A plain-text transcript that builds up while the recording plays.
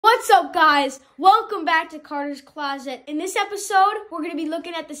What's up, guys? Welcome back to Carter's Closet. In this episode, we're going to be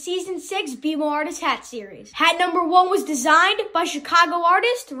looking at the Season 6 BMO Artist Hat Series. Hat number 1 was designed by Chicago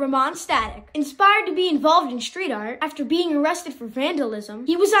artist Rahmaan Statik. Inspired to be involved in street art after being arrested for vandalism,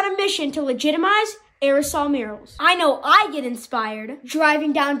 he was on a mission to legitimize aerosol murals. I know I get inspired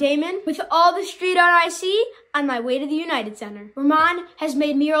driving down Damon with all the street art I see on my way to the United Center. Rahmaan has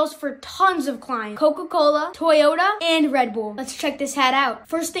made murals for tons of clients: Coca-Cola, Toyota, and Red Bull. Let's check this hat out.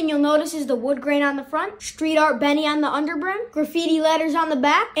 First thing you'll notice is the wood grain on the front, street art Benny on the underbrim, graffiti letters on the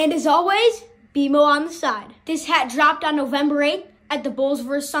back, and as always, BMO on the side. This hat dropped on November 8th at the Bulls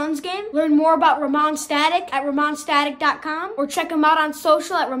vs. Suns game. Learn more about Rahmaan Statik at RahmaanStatik.com or check him out on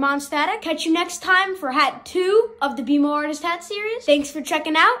social at Rahmaan Statik. Catch you next time for hat 2 of the BMO Artist Hat Series. Thanks for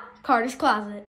checking out Carter's Closet.